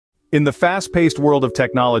In the fast-paced world of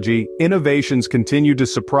technology, innovations continue to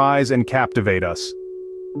surprise and captivate us.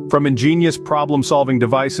 From ingenious problem-solving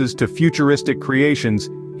devices to futuristic creations,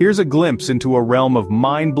 here's a glimpse into a realm of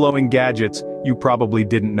mind-blowing gadgets you probably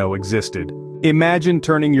didn't know existed. Imagine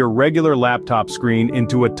turning your regular laptop screen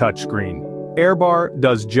into a touchscreen. Airbar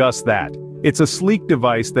does just that. It's a sleek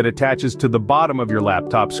device that attaches to the bottom of your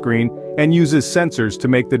laptop screen and uses sensors to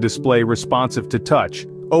make the display responsive to touch,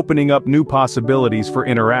 opening up new possibilities for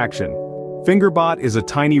interaction. Fingerbot is a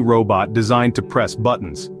tiny robot designed to press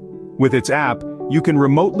buttons. With its app, you can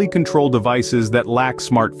remotely control devices that lack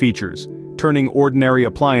smart features, turning ordinary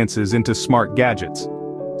appliances into smart gadgets.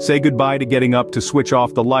 Say goodbye to getting up to switch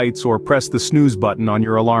off the lights or press the snooze button on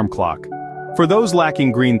your alarm clock. For those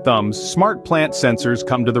lacking green thumbs, smart plant sensors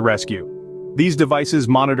come to the rescue. These devices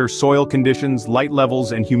monitor soil conditions, light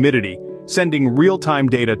levels, and humidity, sending real-time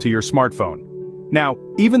data to your smartphone. Now,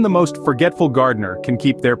 even the most forgetful gardener can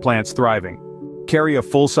keep their plants thriving. Carry a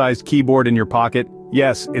full-sized keyboard in your pocket?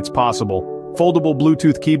 Yes, it's possible. Foldable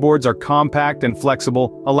Bluetooth keyboards are compact and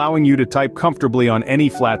flexible, allowing you to type comfortably on any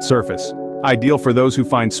flat surface. Ideal for those who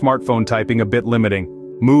find smartphone typing a bit limiting.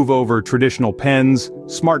 Move over traditional pens,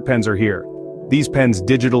 smart pens are here. These pens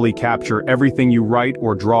digitally capture everything you write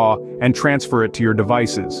or draw and transfer it to your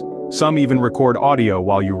devices. Some even record audio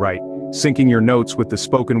while you write, syncing your notes with the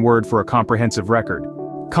spoken word for a comprehensive record.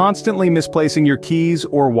 Constantly misplacing your keys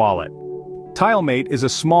or wallet. TileMate is a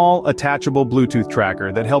small, attachable Bluetooth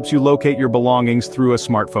tracker that helps you locate your belongings through a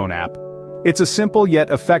smartphone app. It's a simple yet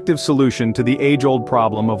effective solution to the age-old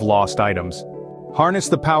problem of lost items. Harness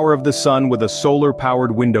the power of the sun with a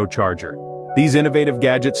solar-powered window charger. These innovative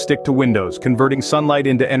gadgets stick to windows, converting sunlight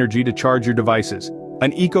into energy to charge your devices.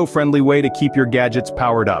 An eco-friendly way to keep your gadgets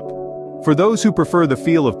powered up. For those who prefer the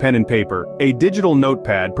feel of pen and paper, a digital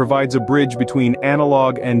notepad provides a bridge between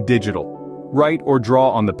analog and digital. Write or draw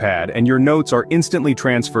on the pad and your notes are instantly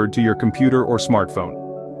transferred to your computer or smartphone.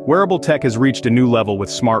 Wearable tech has reached a new level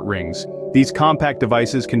with smart rings. These compact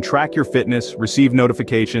devices can track your fitness, receive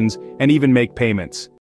notifications, and even make payments.